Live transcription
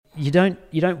you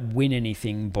don't win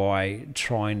anything by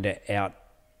trying to out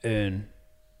earn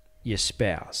your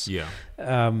spouse. Yeah.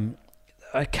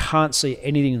 I can't see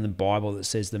anything in the Bible that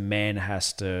says the man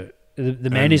has to. The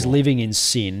man is living in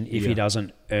sin if he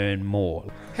doesn't earn more.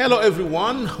 Hello,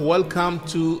 everyone. Welcome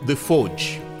to The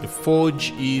Forge. The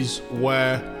Forge is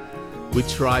where we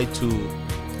try to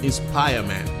inspire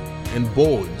men and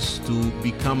boys to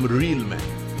become real men.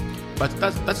 But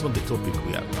that's not the topic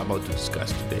we are about to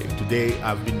discuss today. Today,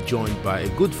 I've been joined by a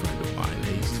good friend of mine.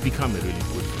 He's become a really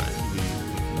good friend.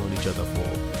 We've known each other for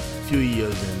a few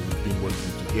years and we've been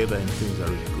working together, and things are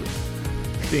really good.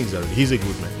 He's a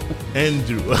good man.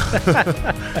 Andrew.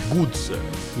 Good sir.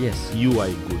 Yes. You are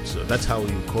a good sir. That's how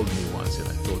you called me once, and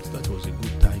I thought that was a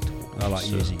good title. I like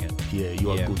sir. using it. Yeah,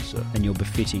 you are good sir. And you're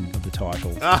befitting of the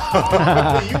title.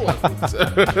 You are good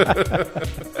sir.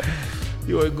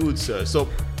 You are good sir. So,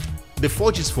 The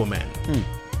Forge is for men.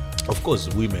 Of course,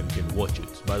 women can watch it,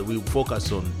 but we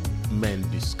focus on men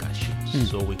discussions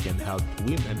so we can help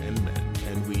women and men.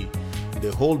 And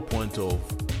the whole point of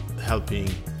helping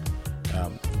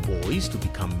boys to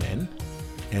become men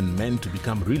and men to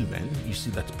become real men, you see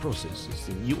that process.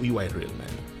 You are a real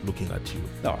man looking at you.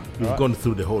 Oh, You've right. gone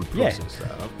through the whole process.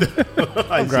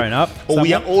 I've grown up.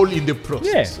 We are all in the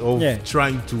process of Yeah.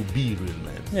 trying to be real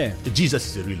men. Yeah. Jesus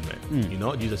is a real man. You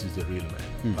know, Jesus is a real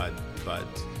man. But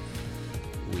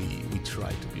we try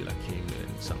to be like him,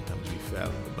 and sometimes we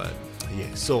fail. But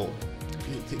yeah, so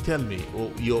tell me,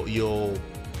 your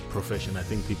profession. I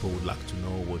think people would like to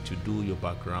know what you do, your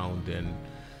background, and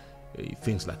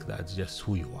things like that. Just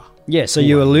who you are. Yeah, so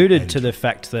you alluded to the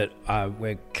fact that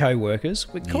we're co-workers.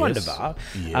 We kind Yes. of are.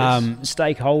 Yes.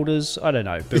 Stakeholders, I don't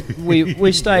know. But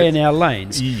we stay in our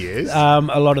lanes Yes.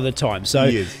 a lot of the time. So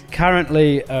Yes.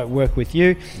 currently work with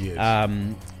you, Yes.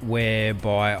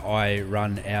 whereby I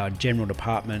run our general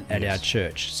department at Yes. our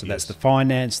church. So that's Yes. the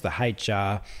finance, the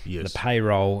HR, Yes. the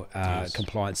payroll, Yes.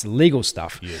 compliance, the legal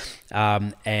stuff. Yes.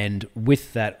 And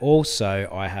with that also,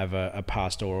 I have a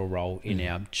pastoral role in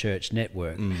our church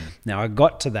network. Now, I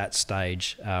got to that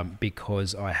stage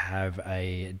because I have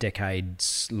a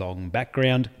decades-long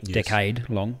background, Yes.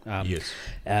 decade-long,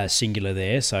 Yes. singular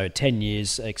there, so 10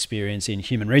 years experience in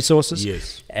human resources.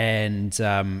 Yes. And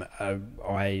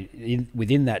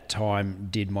within that time,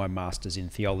 did my master's in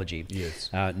theology. Yes.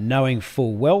 Knowing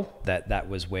full well that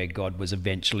was where God was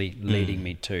eventually leading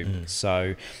me to.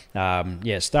 So,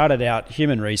 started out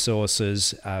human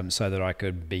resources so that I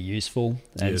could be useful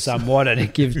and Yes. somewhat,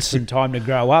 and give some time to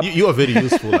grow up. You are very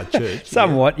useful at church.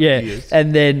 Somewhat, yeah. Yes.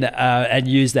 And then and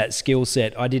use that skill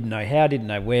set. I didn't know how, didn't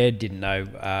know where, didn't know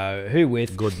who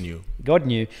with. God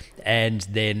knew, and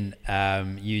then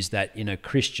use that in a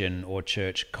Christian or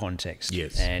church context.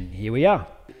 Yes. And here we are.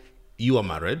 You are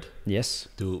married Yes.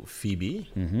 to Phoebe,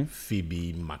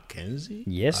 Phoebe Mackenzie.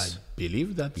 Yes. I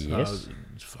believe that's Yes.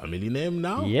 her family name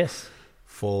now. Yes.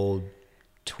 For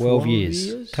 12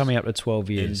 years. Coming up to 12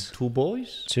 years. And two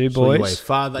boys. Two So you are a boys.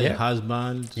 father, a Yeah.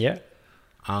 husband, Yeah.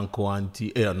 uncle,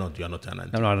 auntie. You are not an auntie.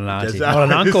 I'm not an auntie. Just- Not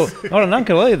an uncle. Not an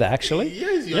uncle either, actually.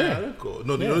 Yes, you are an uncle.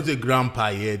 No, you're not a grandpa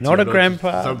yet. Not You're a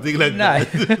grandpa. Something like No.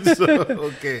 that. So,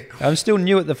 okay. I'm still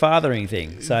new at the fathering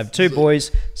thing. So I have two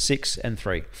boys, 6 and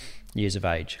 3 years of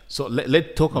age. So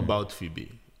let's talk about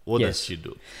Phoebe. What Yes. does she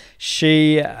do?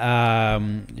 She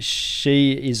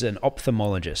is an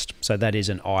ophthalmologist, so that is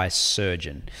an eye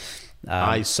surgeon.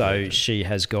 Eye so surgeon. she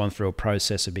has gone through a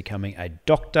process of becoming a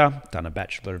doctor, done a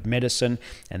Bachelor of Medicine,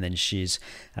 and then she's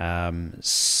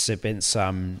spent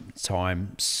some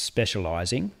time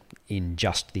specialising in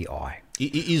just the eye.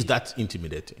 Is that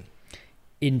intimidating?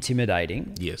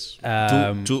 Intimidating. Yes.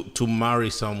 Um, To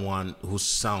marry someone who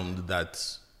sounds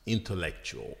that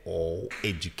intellectual or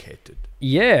educated.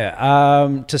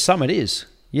 Yeah, to some it is.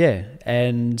 Yeah,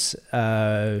 and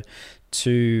I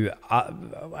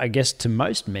guess to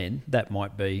most men that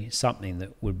might be something that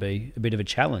would be a bit of a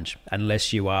challenge,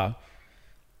 unless you are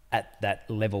at that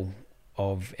level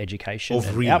of education Of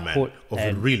and real output men. Of a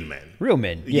and real man. real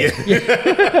men. Yeah,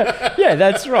 yeah,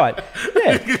 that's right.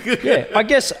 Yeah. I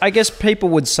guess people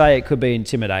would say it could be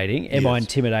intimidating. Am I Yes.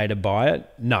 intimidated by it?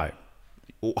 No.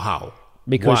 How?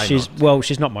 Because Why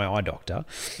she's not my eye doctor.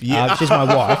 Yeah. She's my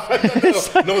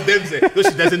wife. no, them say no,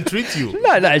 she doesn't treat you.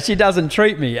 No, she doesn't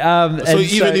treat me. So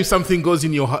even if something goes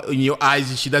in your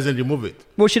eyes, she doesn't remove it.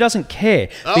 Well, she doesn't care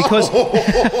because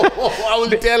I will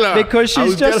tell her. because I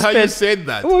will she's just tell her you spent, said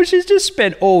that. Well, she's just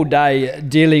spent all day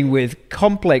dealing with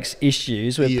complex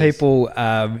issues where Yes. people,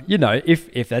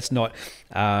 if that's not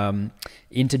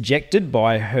interjected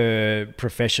by her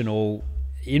professional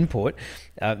input,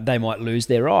 they might lose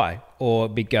their eye. or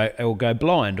go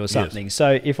blind or something.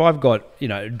 So if I've got,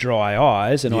 dry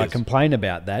eyes and I complain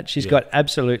about that, she's got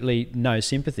absolutely no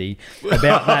sympathy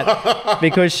about that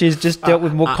because she's just dealt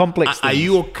with more complex things. Are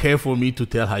you okay for me to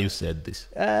tell her you said this?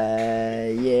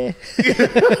 Yeah.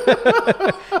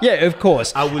 Yeah, of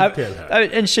course. I will tell her.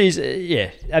 And she's,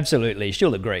 absolutely.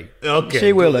 She'll agree. Okay.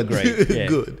 She will agree. Yeah.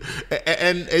 Good.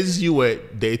 And as you were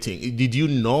dating, did you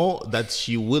know that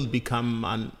she will become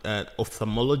an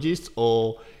ophthalmologist,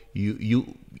 or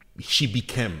she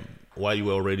became while you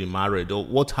were already married, or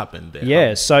what happened there?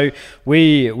 Yeah, so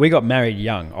we got married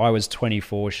young. I was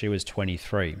 24, she was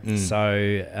 23.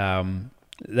 So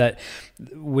that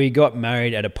we got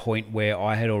married at a point where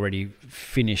I had already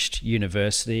finished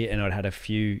university and I'd had a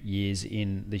few years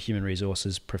in the human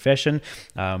resources profession.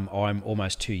 I'm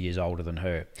almost 2 years older than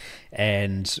her,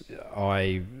 and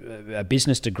a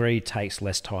business degree takes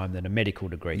less time than a medical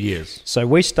degree. Yes. So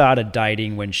we started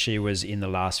dating when she was in the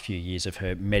last few years of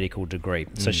her medical degree.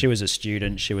 So she was a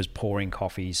student. She was pouring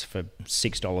coffees for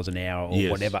 $6 an hour or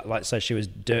whatever. So she was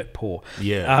dirt poor.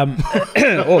 Yeah.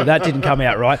 That didn't come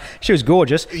out right. She was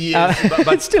gorgeous. Yes,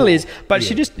 but it still is. But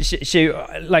she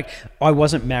I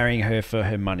wasn't marrying her for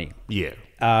her money. Yeah.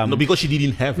 No, because she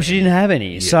didn't have any. She didn't have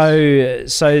any.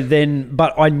 Yes. So then,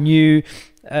 but I knew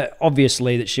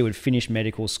obviously that she would finish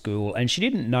medical school, and she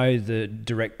didn't know the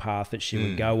direct path that she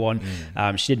would go on.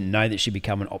 She didn't know that she'd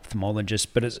become an ophthalmologist,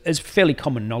 but it's fairly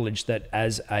common knowledge that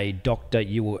as a doctor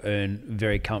you will earn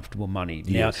very comfortable money.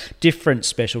 Now, different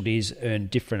specialties earn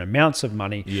different amounts of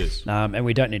money, and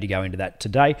we don't need to go into that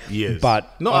today. Yes.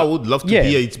 But I would love to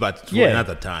hear it, but for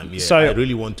another time. Yeah, so I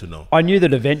really want to know. I knew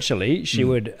that eventually she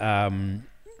would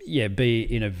be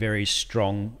in a very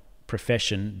strong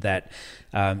profession that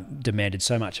demanded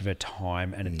so much of her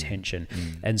time and attention.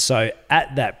 And so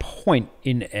at that point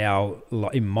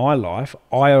in my life,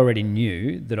 I already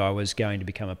knew that I was going to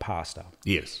become a pastor.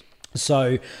 Yes.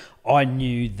 So I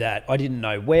knew that I didn't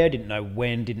know where, didn't know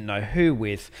when, didn't know who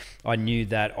with. I knew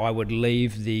that I would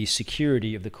leave the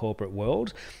security of the corporate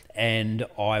world and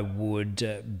I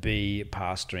would be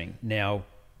pastoring. Now,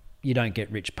 you don't get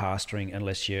rich pastoring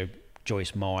unless you're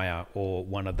Joyce Meyer or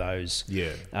one of those,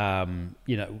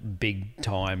 big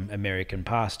time American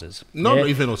pastors. Not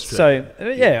even Australia.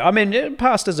 So,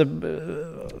 pastors are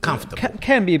comfortable.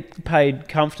 Can be paid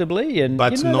comfortably, and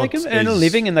but they can earn a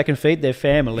living and they can feed their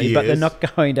family, but they're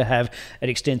not going to have an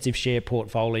extensive share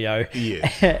portfolio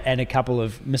and a couple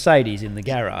of Mercedes in the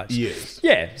garage. Yes.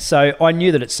 Yeah. So I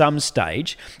knew that at some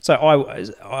stage,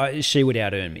 she would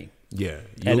out-earn me. Yeah.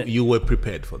 You were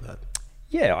prepared for that.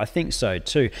 Yeah, I think so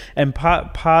too. And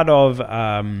part of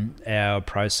our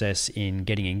process in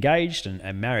getting engaged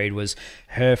and married was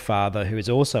her father, who is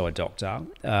also a doctor.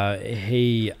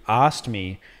 He asked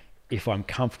me if I'm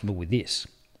comfortable with this,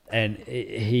 and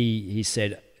he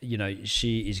said,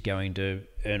 she is going to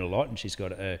earn a lot, and she's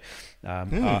got a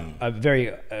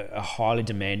very highly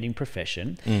demanding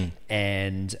profession,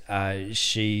 and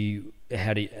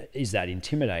is that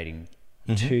intimidating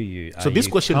to you? So this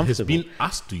question has been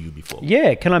asked to you before.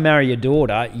 Yeah, can I marry your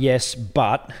daughter? Yes,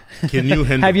 but can you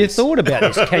handle have you thought about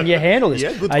this? Can you handle this?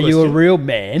 Yeah, good Are question. you a real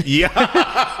man? Yeah.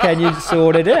 Can you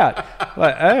sort it out?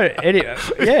 Anyway,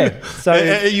 yeah. So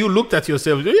you looked at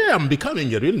yourself. Yeah, I'm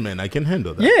becoming a real man. I can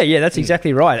handle that. Yeah, that's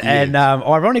exactly right. Yes. And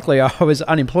ironically, I was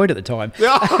unemployed at the time.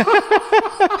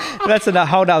 That's a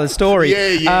whole other story.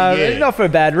 Yeah. Not for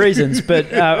bad reasons,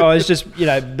 but I was just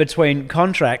between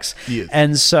contracts,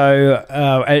 and so.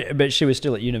 But she was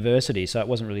still at university, so it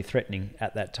wasn't really threatening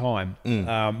at that time.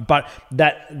 But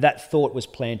that thought was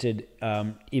planted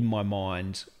in my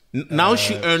mind. Now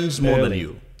she earns more than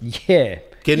you. Yeah.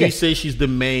 Can you say she's the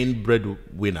main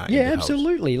breadwinner? Yeah,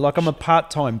 absolutely. Like, I'm a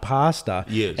part-time pastor,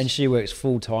 yes, and she works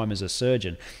full-time as a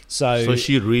surgeon. So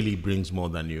she really brings more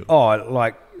than you.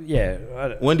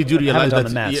 When did you realize that?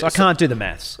 The maths. I can't do the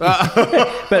maths,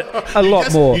 but a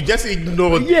lot more. You just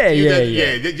ignored. Yeah.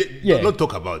 Don't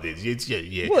talk about it.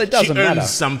 Well, it doesn't matter. She earns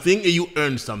something, you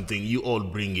earn something. You all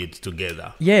bring it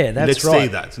together. Yeah, that's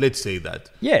right. Let's say that.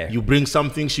 Yeah. You bring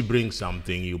something, she brings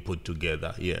something. You put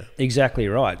together. Yeah. Exactly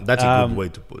right. That's a good way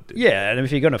to put it. Yeah, and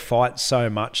if you're going to fight so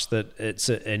much that it's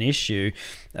an issue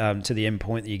to the end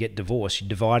point that you get divorced, you're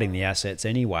dividing the assets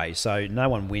anyway. So no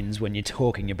one wins when you're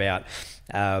talking about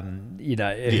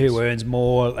who earns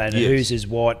more and whose is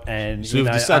what. And so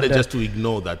you've decided just to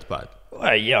ignore that part.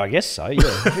 Yeah, I guess so.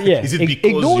 Yeah. Is it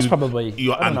because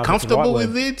you're uncomfortable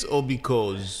with it, or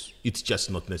because it's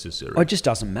just not necessary? It just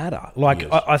doesn't matter.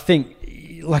 Like, I think,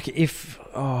 like, if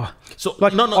I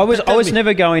was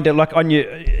never going to, like,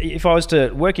 if I was to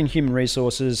work in human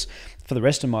resources for the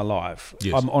rest of my life,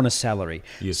 Yes. I'm on a salary.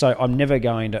 Yes. So I'm never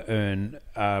going to earn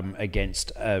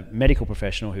against a medical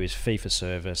professional who is fee for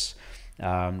service,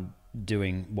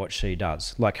 doing what she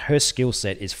does. Like, her skill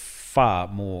set is far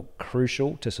more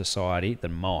crucial to society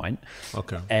than mine.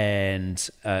 Okay. And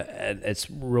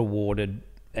it's rewarded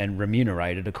and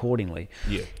remunerated accordingly.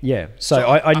 Yeah. Yeah. So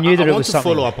I knew that it was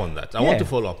something. I want to follow up on that. I want to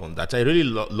follow up on that. I really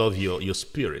love your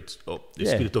spirit, the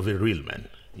spirit of a real man.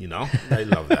 You know, I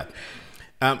love that.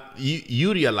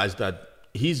 You realize that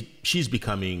she's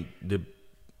becoming the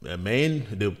main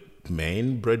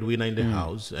breadwinner in the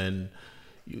house, and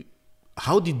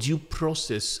how did you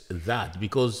process that?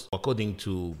 Because according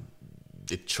to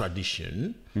the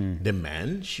tradition, the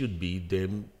man should be the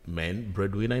main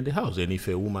breadwinner in the house, and if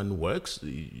a woman works,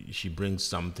 she brings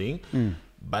something,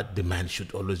 but the man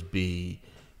should always be,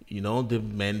 the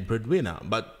main breadwinner.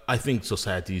 But I think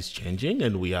society is changing,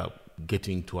 and we are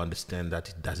getting to understand that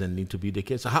it doesn't need to be the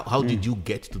case. How did you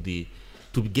get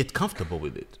to get comfortable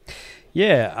with it?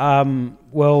 Yeah,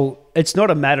 well, it's not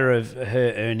a matter of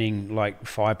her earning like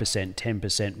 5%,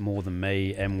 10% more than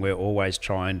me, and we're always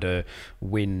trying to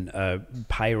win a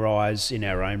pay rise in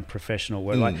our own professional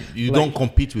work. You don't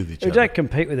compete with each other. We don't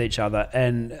compete with each other,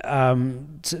 and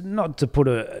not to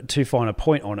put too fine a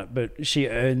point on it, but she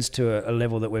earns to a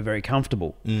level that we're very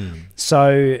comfortable.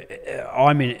 So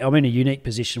I'm in a unique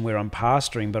position where I'm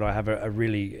pastoring, but I have a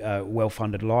really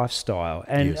well-funded lifestyle,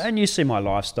 and you see my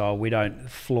lifestyle. We don't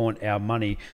flaunt our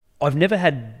money. I've never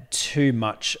had too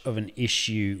much of an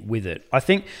issue with it. I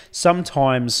think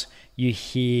sometimes you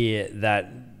hear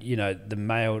that, the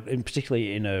male, and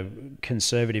particularly in a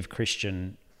conservative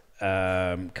Christian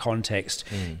context,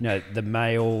 the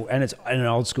male, and it's in an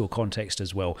old school context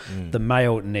as well, the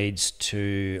male needs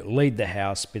to lead the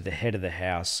house, be the head of the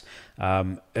house,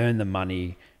 earn the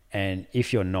money, and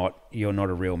if you're not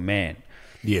a real man.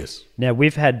 Yes. Now,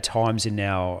 we've had times in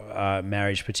our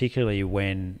marriage, particularly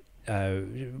when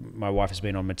my wife has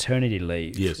been on maternity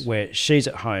leave, where she's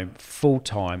at home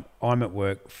full-time, I'm at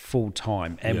work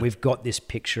full-time, and we've got this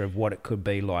picture of what it could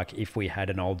be like if we had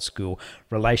an old-school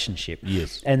relationship.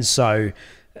 Yes. And so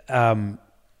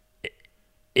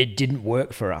it didn't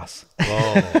work for us.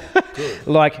 Oh,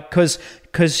 good.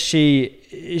 Because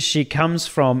she comes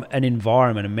from an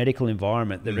environment, a medical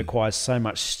environment that requires so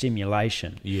much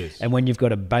stimulation. Yes. And when you've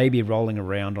got a baby rolling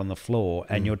around on the floor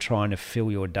and you're trying to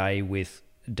fill your day with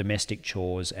domestic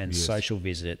chores and social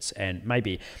visits, and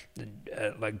maybe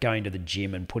like going to the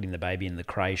gym and putting the baby in the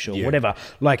creche or whatever,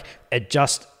 like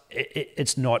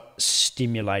it's not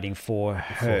stimulating for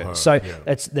her. So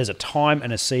there's a time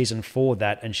and a season for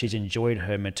that, and she's enjoyed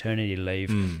her maternity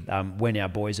leave when our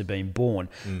boys have been born.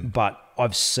 But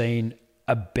I've seen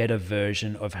a better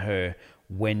version of her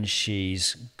when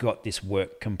she's got this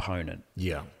work component.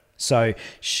 Yeah. So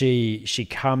she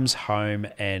comes home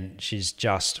and she's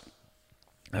just,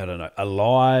 I don't know,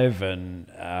 alive, and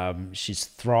she's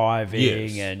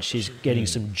thriving, and she's getting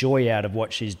some joy out of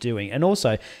what she's doing. And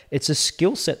also, it's a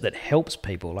skill set that helps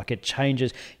people. Like, it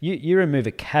changes. You remove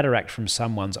a cataract from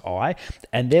someone's eye,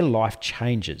 and their life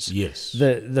changes. Yes.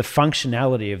 The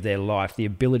functionality of their life, the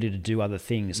ability to do other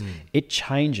things, it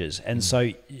changes. And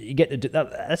so you get to do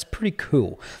that. That's pretty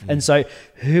cool. And so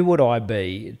who would I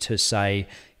be to say,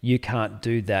 you can't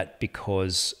do that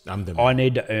because I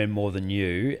need to earn more than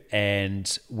you,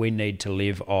 and we need to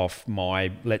live off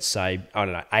my, let's say, I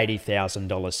don't know,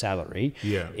 $80,000 salary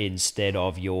instead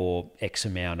of your X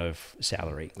amount of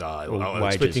salary. I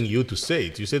was expecting you to say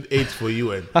it. You said 8 for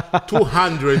you and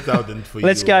 200,000 for you.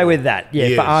 Let's go with that.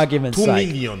 Yeah, for argument's 2 sake.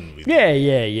 2 million. With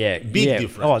Yeah. Big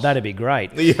difference. Oh, that'd be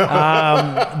great.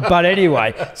 But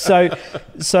anyway, so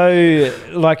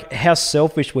like, how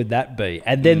selfish would that be?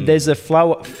 And then there's a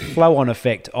flow-on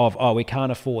effect of, we can't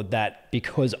afford that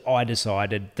because I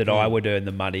decided that I would earn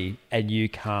the money and you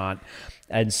can't.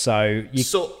 And so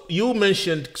you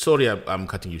mentioned, sorry, I'm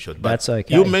cutting you short, but that's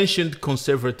okay. You mentioned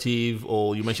conservative,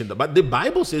 or you mentioned that, but the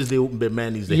Bible says the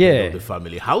man is the head of the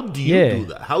family. How do you do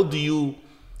that? How do you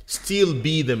still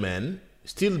be the man,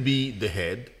 still be the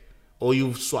head, or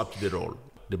you've swapped the role?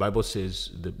 The Bible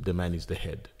says the man is the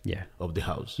head of the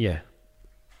house. Yeah.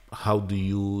 How do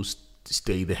you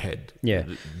stay the head? Yeah.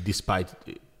 Despite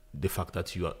the fact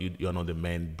that you are not the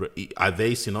man. Are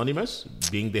they synonymous,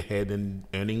 being the head and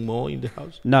earning more in the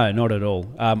house? No, not at all.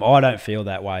 I don't feel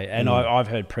that way. And I've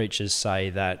heard preachers say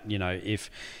that,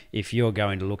 if you're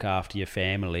going to look after your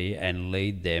family and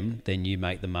lead them, then you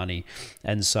make the money.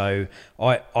 And so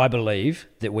I believe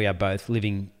that we are both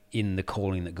living in the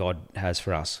calling that God has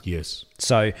for us. Yes.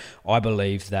 So I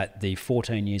believe that the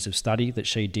 14 years of study that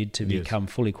she did to become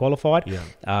fully qualified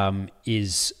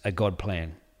is a God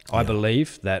plan. I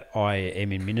believe that I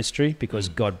am in ministry because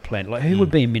God planned. Like, who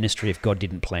would be in ministry if God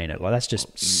didn't plan it? Like, that's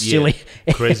just silly.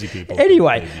 Crazy people.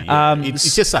 Anyway,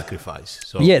 it's a sacrifice.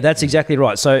 So. Yeah, that's exactly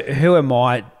right. So who am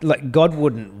I? Like, God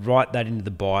wouldn't write that into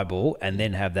the Bible and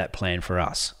then have that plan for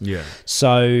us. Yeah.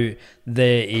 So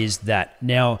there is that.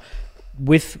 Now,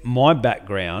 with my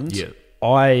background,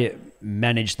 I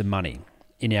manage the money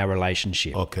in our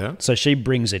relationship. Okay. So she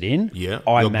brings it in. Yeah.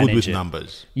 I You're manage good with it.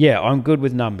 numbers. Yeah, I'm good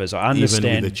with numbers. I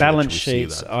understand church, balance we see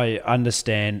sheets. that. I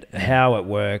understand how it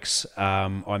works.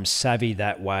 I'm savvy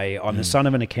that way. I'm the son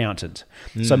of an accountant.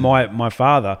 So my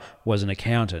father was an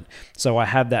accountant. So I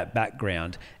have that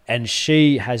background, and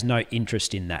she has no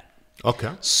interest in that.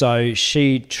 Okay. So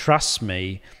she trusts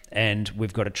me, and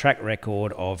we've got a track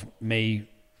record of me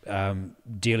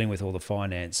dealing with all the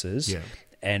finances. Yeah.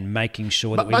 And making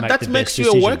sure that we but make that the makes best you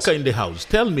decisions. a worker in the house.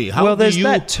 Tell me, how Well, do there's you,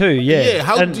 that too, yeah. Yeah,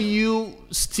 how And- do you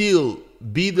still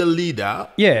be the leader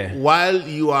while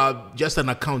you are just an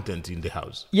accountant in the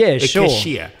house? Yeah, a sure.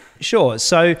 cashier. Sure.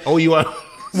 So Oh, you are...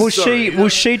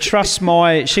 she trusts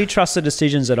the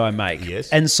decisions that I make.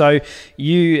 Yes. And so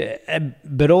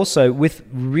but also with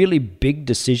really big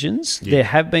decisions, there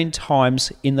have been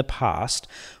times in the past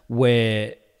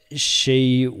where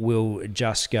she will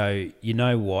just go, you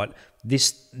know what?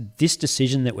 This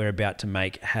decision that we're about to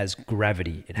make has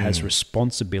gravity. It has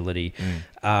responsibility.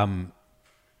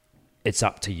 It's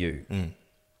up to you.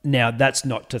 Now, that's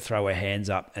not to throw her hands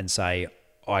up and say,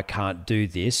 I can't do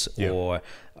this or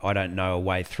I don't know a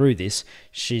way through this.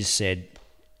 She's said,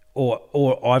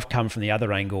 or I've come from the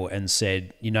other angle and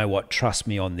said, you know what, trust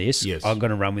me on this. Yes. I'm going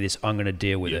to run with this. I'm going to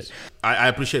deal with it. I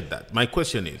appreciate that. My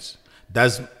question is,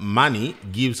 does money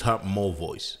gives her more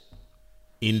voice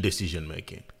in decision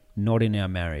making? Not in our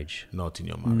marriage. Not in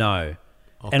your marriage. No.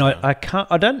 Okay. And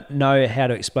I don't know how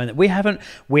to explain that. We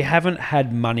haven't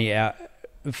had money out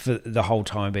for the whole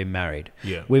time being married.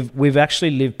 Yeah. We've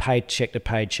actually lived paycheck to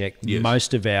paycheck Yes.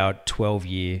 most of our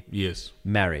 12-year Yes.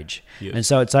 marriage. Yes. And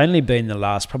so it's only been the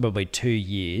last probably 2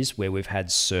 years where we've had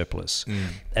surplus.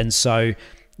 And so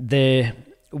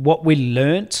what we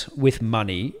learnt with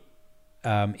money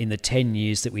in the 10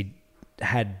 years that we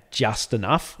had just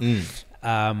enough,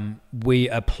 we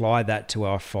apply that to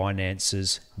our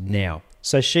finances now.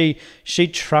 So she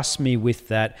trusts me with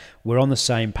that. We're on the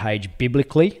same page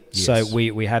biblically. Yes. So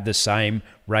we have the same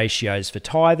ratios for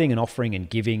tithing and offering and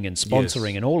giving and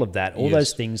sponsoring and all of that, all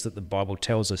those things that the Bible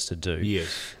tells us to do. Yes.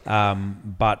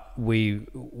 But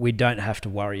we don't have to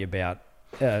worry about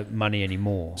money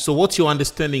anymore. So what's your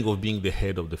understanding of being the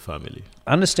head of the family?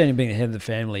 Understanding being the head of the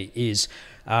family is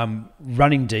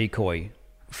running decoy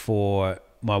for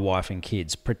my wife and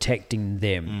kids, protecting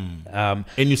them, And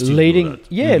you still leading,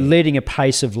 do that? leading a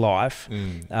pace of life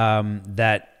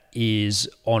that is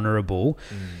honourable,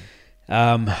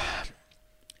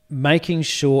 making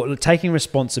sure, taking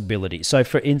responsibility. So,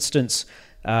 for instance,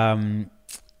 the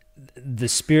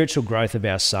spiritual growth of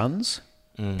our sons,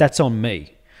 that's on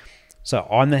me. So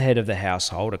I'm the head of the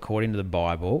household according to the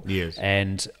Bible,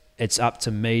 and it's up to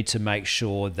me to make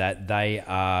sure that they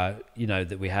are,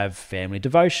 that we have family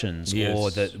devotions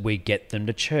or that we get them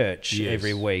to church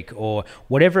every week or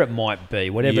whatever it might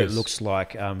be, whatever it looks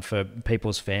like for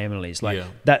people's families. Like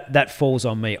that falls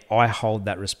on me. I hold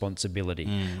that responsibility.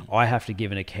 I have to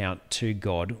give an account to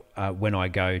God when I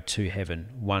go to heaven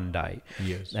one day,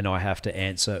 and I have to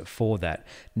answer for that.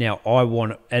 Now,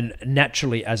 and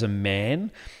naturally as a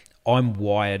man, I'm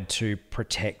wired to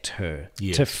protect her,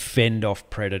 to fend off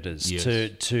predators,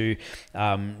 to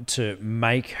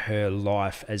make her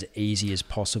life as easy as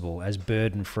possible, as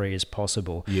burden-free as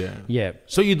possible. Yeah.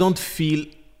 So you don't feel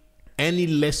any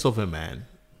less of a man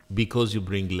because you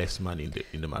bring less money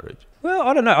in the marriage? Well,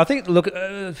 I don't know. I think, look,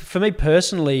 for me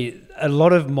personally, a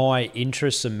lot of my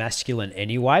interests are masculine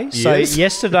anyway. So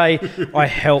yesterday I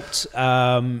helped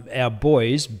our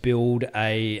boys build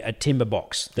a timber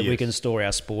box that we can store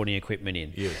our sporting equipment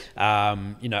in.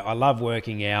 I love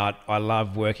working out. I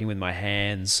love working with my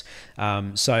hands.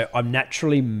 So I'm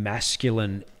naturally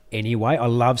masculine anyway. I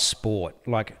love sport.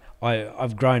 Like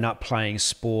I've grown up playing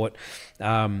sport.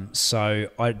 So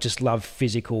I just love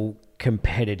physical,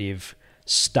 competitive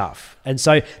stuff. And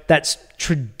so that's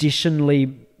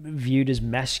traditionally viewed as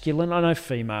masculine. I know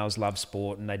females love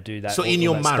sport and they do that. So in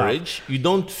your marriage, you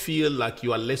don't feel like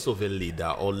you are less of a leader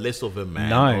or less of a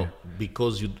man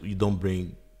because you don't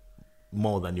bring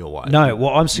more than your wife? No,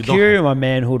 well, I'm secure in my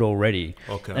manhood already.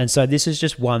 Okay. And so this is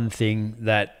just one thing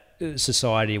that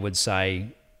society would say,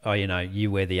 oh,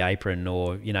 you wear the apron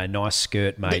or, nice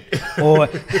skirt, mate. Or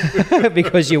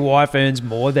because your wife earns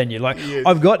more than you. Like,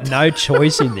 I've got no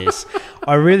choice in this.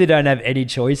 I really don't have any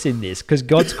choice in this because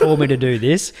God's called me to do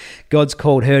this. God's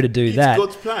called her to do that. It's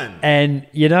God's plan. And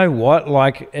you know what?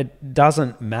 Like, it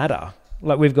doesn't matter.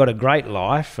 Like, we've got a great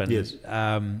life, and Yes.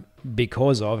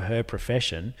 because of her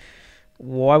profession,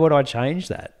 why would I change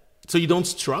that? So you don't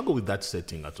struggle with that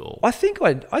setting at all? I think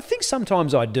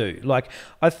sometimes I do. Like,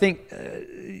 I think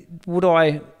would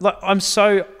I? Like, I'm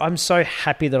so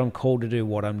happy that I'm called to do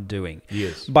what I'm doing.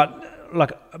 Yes. But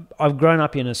like, I've grown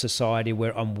up in a society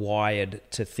where I'm wired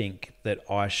to think that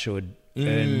I should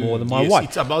earn more than my yes, wife.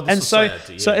 it's about the and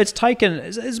society, so yeah. it's taken.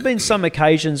 There's been some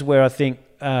occasions where I think,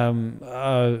 I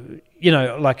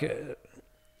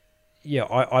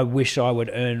wish I would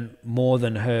earn more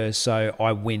than her, so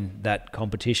I win that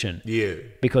competition. Yeah.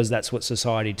 Because that's what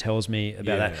society tells me about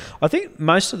Yeah. that. I think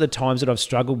most of the times that I've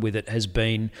struggled with it has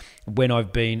been when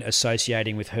I've been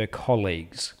associating with her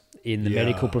colleagues in the Yeah.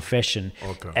 medical profession,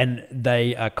 Okay. and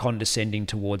they are condescending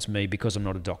towards me because I'm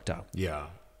not a doctor. Yeah.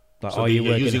 Like, So you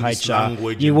you're work in using this HR,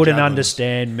 language you and wouldn't jargon.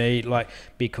 understand me, like,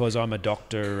 because I'm a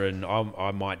doctor and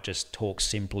I might just talk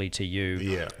simply to you.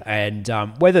 Yeah. And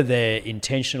whether they're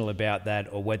intentional about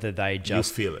that or whether they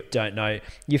just feel it. don't know,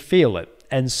 you feel it.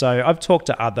 And so I've talked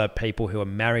to other people who are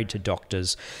married to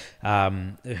doctors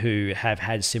who have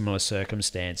had similar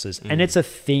circumstances. And it's a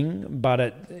thing, but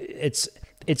it's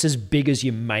as big as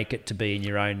you make it to be in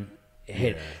your own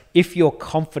head. Yeah. If you're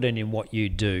confident in what you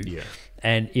do, Yeah.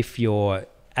 and if you're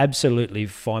absolutely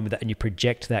fine with that and you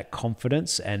project that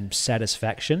confidence and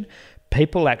satisfaction,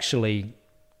 people actually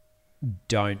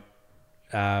don't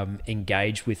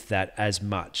engage with that as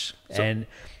much. So and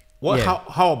What? yeah.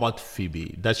 How about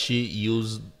Phoebe? Does she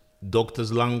use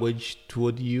doctor's language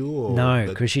toward you? Or No,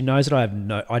 because she knows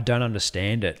that I don't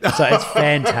understand it. So it's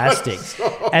fantastic.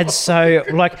 And so,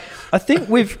 like, I think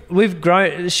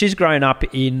she's grown up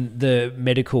in the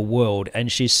medical world,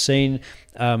 and she's seen,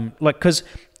 because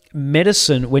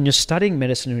medicine, when you're studying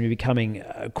medicine and you're becoming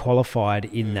qualified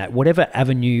in that, whatever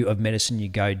avenue of medicine you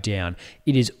go down,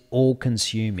 it is all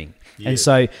consuming. And Yes.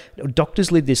 so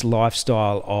doctors live this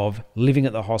lifestyle of living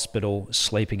at the hospital,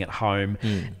 sleeping at home,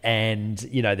 and,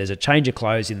 there's a change of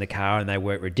clothes in the car and they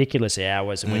work ridiculous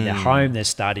hours, and when they're home, they're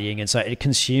studying, and so it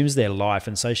consumes their life.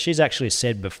 And so she's actually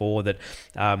said before that,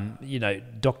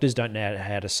 doctors don't know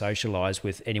how to socialize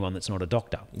with anyone that's not a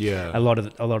doctor. Yeah. A lot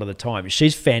of the time.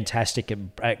 She's fantastic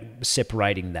at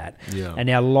separating that. Yeah. And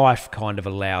our life kind of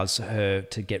allows her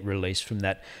to get released from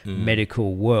that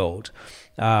medical world.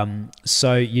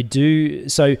 So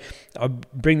I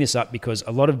bring this up because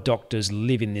a lot of doctors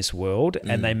live in this world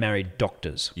and they marry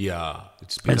doctors. Yeah.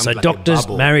 It's And become so like a doctors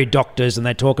bubble. marry doctors, and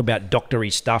they talk about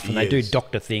doctory stuff, and they do Yes.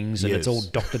 doctor things, and it's all Yes.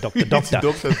 doctor.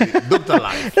 It's doctor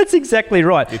life. That's exactly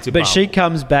right. It's a But she bubble.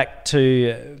 comes back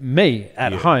to me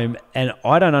at home, and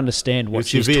I don't understand what It's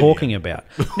she's civilian. talking about.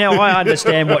 Now, I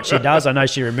understand what she does. I know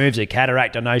she removes a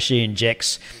cataract. I know she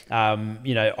injects,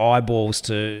 eyeballs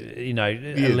to,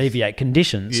 alleviate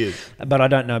conditions. Yes. But I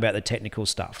don't know about the technical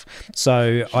stuff.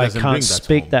 So I doesn't bring can't that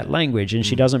speak home. that language, and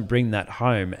she doesn't bring that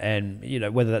home. And,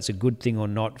 whether that's a good thing or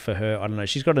not for her, I don't know.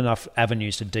 She's got enough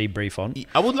avenues to debrief on.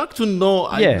 I would like to know.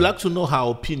 Yeah. I'd like to know her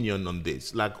opinion on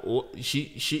this. Like,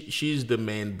 she's the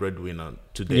main breadwinner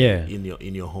today Yeah.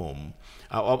 in your home.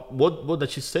 What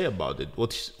does she say about it?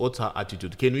 What's her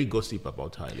attitude? Can we gossip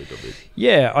about her a little bit?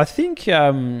 Yeah, I think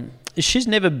she's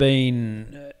never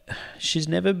been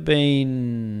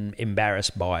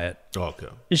embarrassed by it. Okay.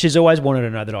 She's always wanted to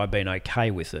know that I've been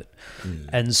okay with it.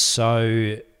 And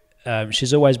so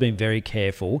she's always been very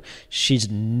careful. She's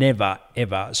never,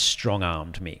 ever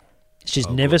strong-armed me. She's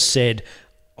never said,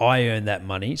 I earn that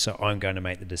money, so I'm going to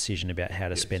make the decision about how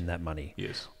to spend that money.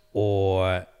 Yes.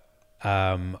 Or,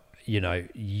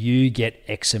 you get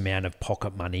X amount of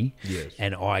pocket money, Yes.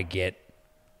 and I get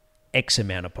X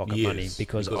amount of pocket money Yes,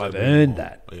 because because I've I bring earned more.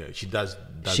 that. Yeah, she does.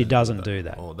 She doesn't do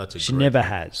that. Oh, that's a she great never thing.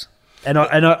 has, and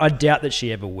I doubt that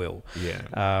she ever will.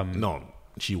 Yeah. No,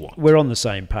 she won't. We're on the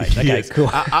same page. Okay, Yes. cool.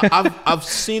 I've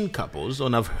seen couples,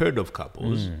 and I've heard of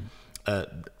couples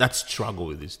that struggle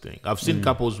with this thing. I've seen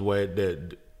couples where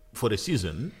for the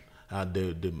season,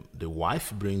 the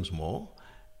wife brings more,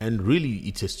 and really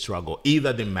it's a struggle.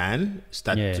 Either the man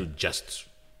starts to just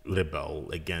rebel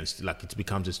against, like it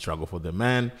becomes a struggle for the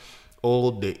man,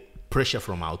 or the pressure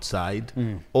from outside,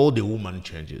 or the woman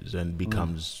changes and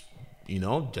becomes,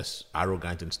 just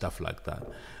arrogant and stuff like that.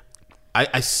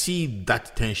 I see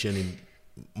that tension in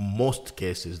most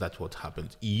cases. That's what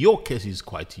happens. Your case is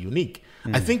quite unique.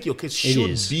 I think your case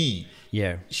should is. be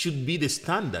the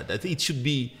standard. I think it should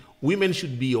be, women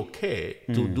should be okay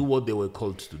to do what they were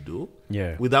called to do,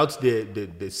 without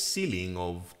the ceiling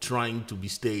of trying to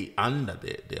stay under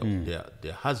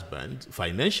their husband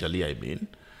financially. I mean,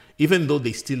 even though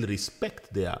they still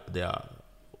respect their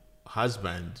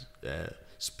husband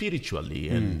spiritually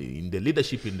and in the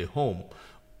leadership in the home.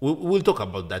 We'll talk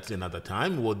about that another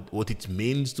time, what it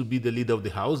means to be the leader of the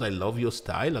house. I love your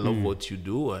style. I love what you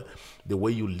do, the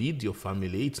way you lead your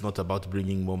family. It's not about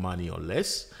bringing more money or less.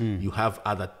 You have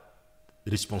other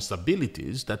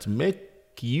responsibilities that make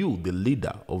you the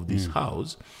leader of this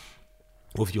house,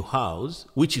 of your house,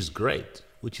 which is great,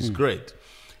 great.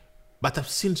 But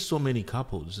I've seen so many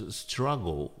couples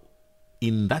struggle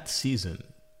in that season.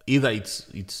 Either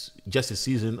it's just a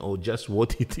season or just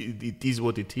what it is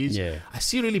what it is. Yeah. I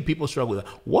see really people struggle with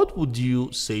that. What would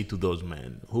you say to those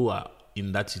men who are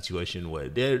in that situation where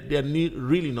they're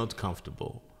really not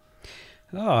comfortable?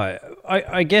 Oh,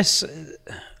 I guess,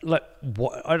 like,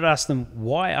 I'd ask them,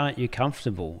 why aren't you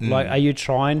comfortable? Like, are you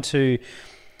trying to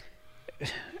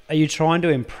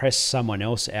impress someone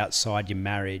else outside your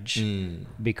marriage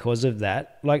because of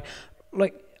that? Like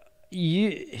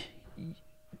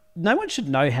no one should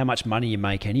know how much money you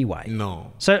make anyway.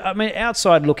 No. So, I mean,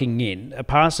 outside looking in, a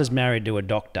pastor's married to a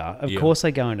doctor. Of course,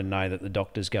 they're going to know that the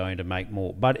doctor's going to make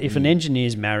more. But if an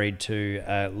engineer's married to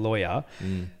a lawyer,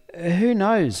 who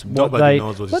knows what Nobody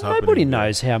knows what is happening. Nobody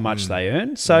knows how much they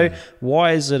earn. So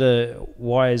why is it a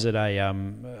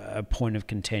point of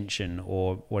contention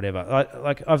or whatever?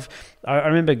 I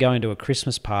remember going to a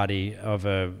Christmas party of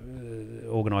a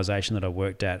organisation that I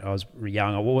worked at. I was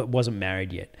young. I wasn't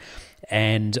married yet.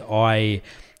 And I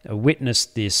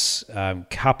witnessed this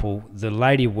couple. The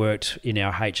lady worked in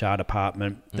our HR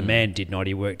department. The man did not.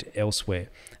 He worked elsewhere.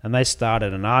 And they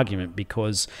started an argument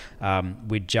because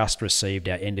we'd just received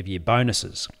our end-of-year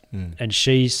bonuses. And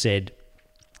she said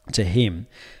to him,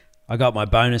 I got my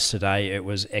bonus today. It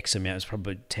was X amount. It was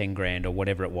probably 10 grand or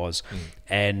whatever it was.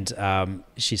 And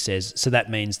she says, so that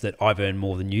means that I've earned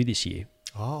more than you this year.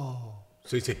 Oh.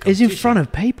 So it's in front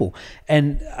of people,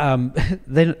 and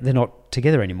they're not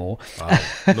together anymore. Wow.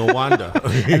 No wonder.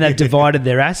 And they've divided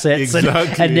their assets,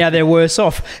 and now they're worse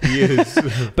off. Yes.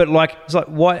 But it's like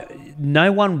why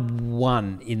no one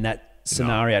won in that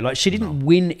scenario. Like, she didn't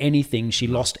win anything; she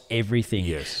lost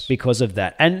everything because of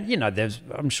that. And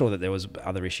I'm sure that there was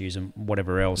other issues and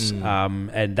whatever else,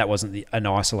 and that wasn't an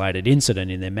isolated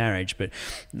incident in their marriage. But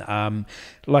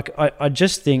I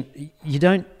just think you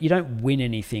don't win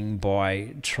anything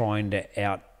by trying to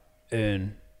out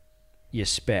earn your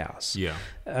spouse. Yeah.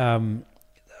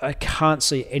 I can't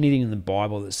see anything in the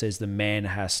Bible that says the man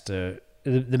has to.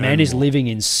 The man is living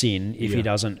in sin if he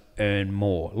doesn't earn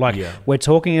more. We're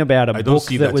talking about a book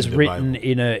that was written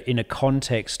in a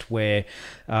context where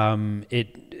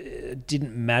it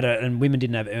didn't matter and women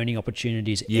didn't have earning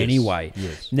opportunities anyway.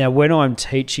 Yes. Now, when I'm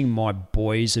teaching my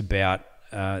boys about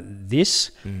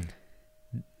this,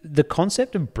 the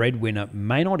concept of breadwinner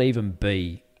may not even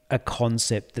be a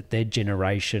concept that their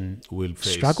generation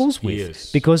struggles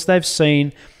with because they've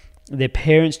seen their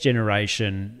parents'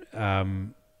 generation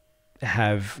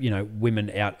have women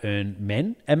out earn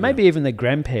men, and maybe even their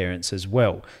grandparents as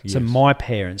well. So my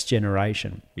parents'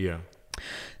 generation. Yeah.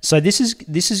 So this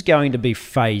is going to be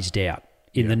phased out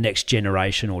in the next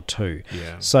generation or two.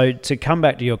 Yeah. So to come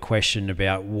back to your question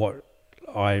about what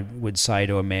I would say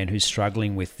to a man who's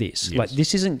struggling with this, like,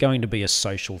 this isn't going to be a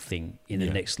social thing in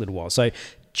the next little while. So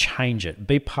change it.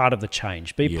 Be part of the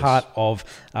change. Be part of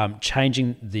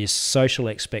changing this social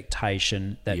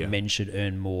expectation that men should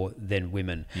earn more than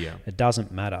women. Yeah. It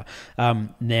doesn't matter.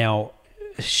 Now,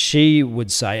 she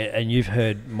would say, and you've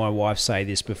heard my wife say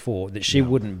this before, that she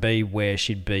wouldn't be where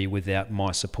she'd be without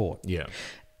my support. Yeah.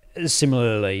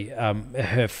 Similarly,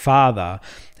 her father,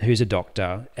 who's a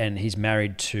doctor, and he's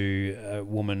married to a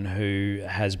woman who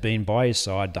has been by his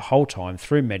side the whole time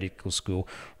through medical school,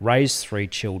 raised 3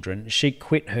 children. She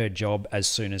quit her job as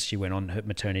soon as she went on her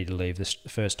maternity leave the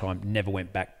first time, never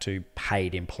went back to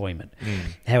paid employment.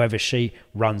 However, she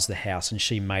runs the house and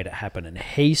she made it happen. And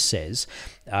he says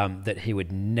that he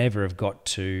would never have got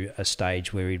to a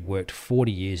stage where he'd worked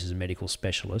 40 years as a medical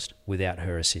specialist without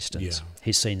her assistance. Yeah.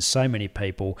 He's seen so many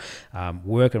people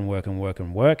work and work and work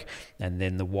and work, and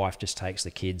then the wife just takes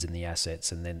the kids and the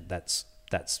assets, and then that's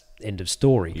end of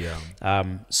story. Yeah.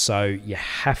 So you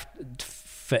have,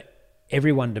 for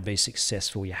everyone to be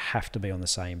successful, you have to be on the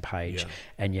same page,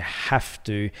 and you have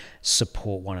to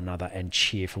support one another and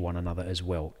cheer for one another as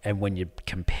well. And when you're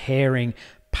comparing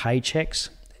paychecks,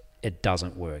 it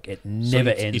doesn't work. It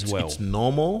never ends well. It's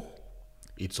normal.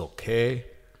 It's okay.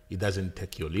 It doesn't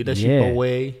take your leadership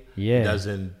away. Yeah. It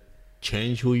doesn't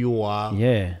change who you are.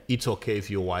 Yeah. It's okay if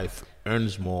your wife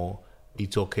earns more.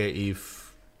 It's okay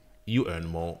if you earn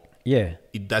more. Yeah.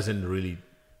 It doesn't really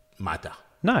matter.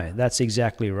 No, that's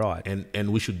exactly right.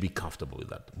 And we should be comfortable with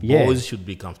that. Yeah. Boys should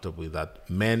be comfortable with that.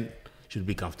 Men should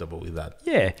be comfortable with that.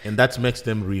 Yeah. And that makes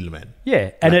them real men.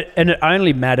 Yeah, and it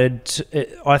only mattered.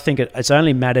 I think it's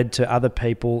only mattered to other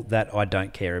people that I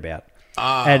don't care about.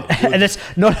 And it's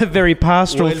not a very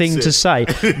pastoral thing to say,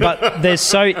 but they're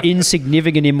so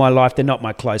insignificant in my life. They're not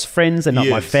my close friends. They're not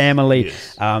my family.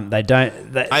 Yes.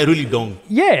 I really don't.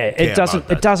 Yeah, it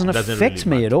doesn't affect really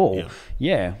me matter. at all.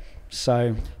 Yeah.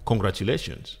 So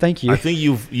congratulations. Thank you. I think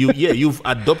you've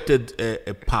adopted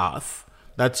a path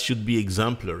that should be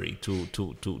exemplary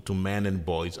to men and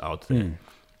boys out there.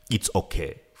 It's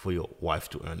okay for your wife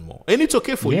to earn more, and it's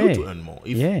okay for you to earn more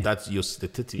if that's your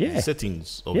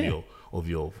settings of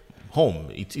your home.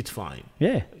 It's fine.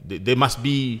 Yeah, there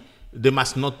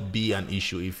must not be an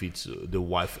issue if it's the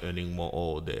wife earning more,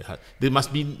 or there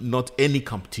must be not any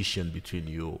competition between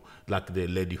you, like the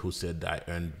lady who said I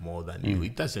earned more than you.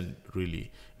 It doesn't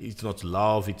really. It's not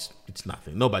love. It's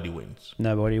nothing. Nobody wins.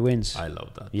 Nobody wins. I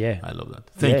love that. Yeah, I love that.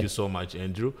 Thank you so much,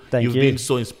 Andrew. You've been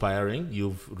so inspiring.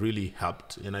 You've really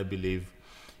helped, and I believe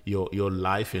your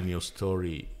life and your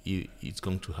story it's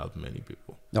going to help many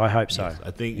people. I hope so. Yes,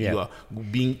 I think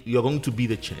you're going to be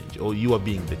the change, or you are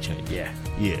being the change. Yeah.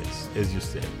 Yes, as you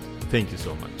said. Thank you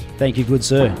so much. Thank you, good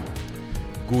sir.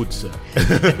 Good sir.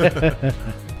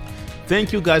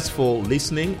 Thank you guys for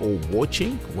listening or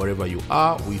watching wherever you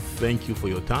are. We thank you for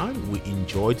your time. We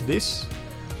enjoyed this.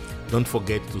 Don't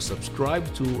forget to subscribe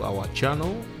to our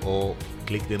channel or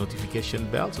click the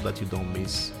notification bell so that you don't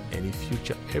miss any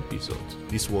future episodes.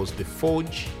 This was The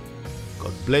Forge.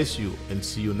 God bless you and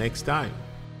see you next time.